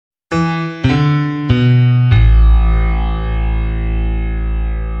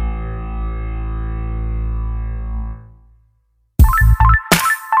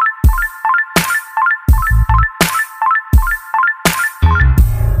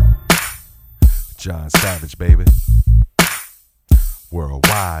John Savage, baby.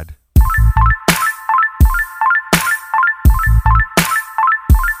 Worldwide.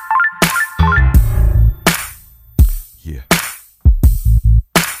 Yeah.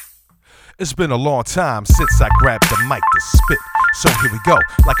 It's been a long time since I grabbed the mic to spit. So here we go,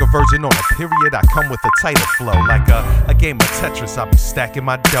 like a virgin on a period, I come with a tighter flow. Like a game of Tetris, I'll be stacking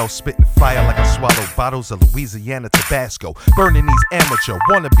my dough, spitting fire like I swallow bottles of Louisiana Tabasco, burning these amateur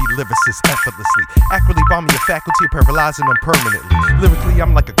wannabe lyricists effortlessly, accurately bombing your faculty, paralyzing them permanently. Lyrically,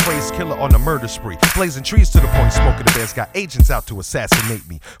 I'm like a crazed killer on a murder spree, blazing trees to the point smoking the bears got agents out to assassinate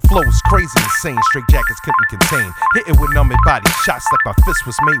me. Flow is crazy, insane, straight jackets couldn't contain, hitting with numbing body shots like my fist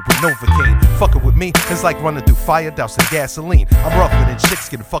was made with Novocaine. Fucking with me is like running through fire, dousing gasoline. I'm rougher than chicks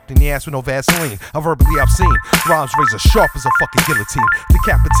getting fucked in the ass with no Vaseline. I'm verbally obscene, rhymes razor sharp as a fucking guillotine,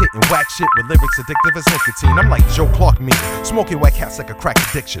 decapitating whack shit with lyrics addictive as nicotine. I'm like Joe Clark mean, smoking whack hats like a crack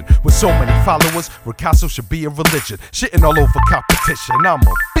addiction. With so many followers, Ricasso should be a religion. Shitting all over competition, I'm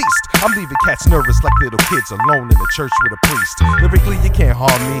a beast. I'm leaving cats nervous like little kids alone in the church with a priest. Lyrically, you can't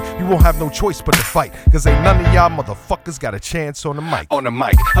harm me, you won't have no choice but to fight, cause ain't none of y'all motherfuckers got a chance on the mic. On the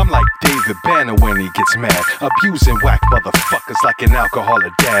mic, I'm like David Banner when he gets mad, abusing whack motherfuckers like an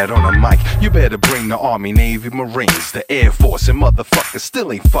alcoholic dad. On the mic, you better bring the Army, Navy, Marines, the Air Force, and motherfuckers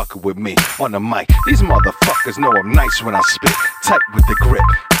still ain't fucking with me. On the mic, these motherfuckers know I'm nice when I spit, tight with the grip,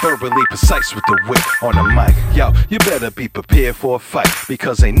 verbally precise with the whip. On the mic, yo, you better be prepared for a fight,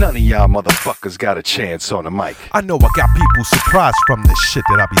 because ain't none of y'all motherfuckers got a chance on the mic. I know I got people surprised from this shit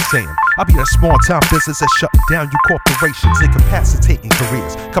that I be saying. I be that small time business that's shutting down you corporations, incapacitating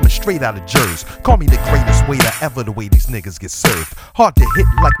careers, coming straight out of Jersey. Call me the greatest waiter ever, the way these niggas get served. Hard to hit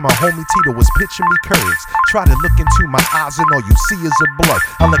like my homie Tito was pitching me curves. Try to look into my eyes and all you see is a blur.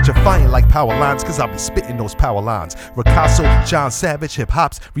 I electrifying like power lines, cause I'll be spitting those power lines. Ricasso, John Savage, hip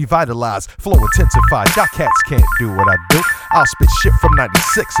hops revitalized, flow intensified. Y'all cats can't do what I do. I'll spit shit from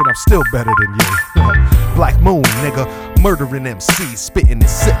 96 and I'm still better than you. Black Moon, nigga, murdering MCs, spitting it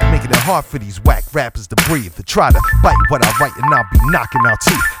sick, making it hard for these whack rappers to breathe. To try to bite what I write and I'll be knocking out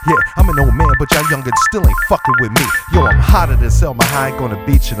teeth. Yeah, I'm an old man, but y'all youngins still ain't fucking with me. Yo, I'm hotter than Selma Hayek on the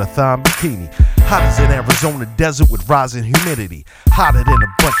beach in a thong bikini. Hot as an Arizona desert with rising humidity. Hotter than a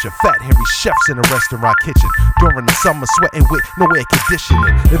bunch of fat, hairy chefs in a restaurant kitchen. During the summer, sweating with no air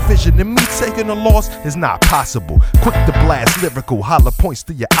conditioning. Envisioning me taking a loss is not possible. Quick to blast, lyrical, holler points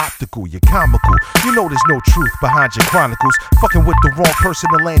to your optical, you're comical. You know there's no truth behind your chronicles. Fucking with the wrong person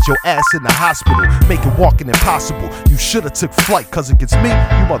to land your ass in the hospital, making walking impossible. You shoulda took flight, cause against me,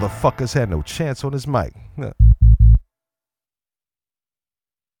 you motherfuckers had no chance on this mic.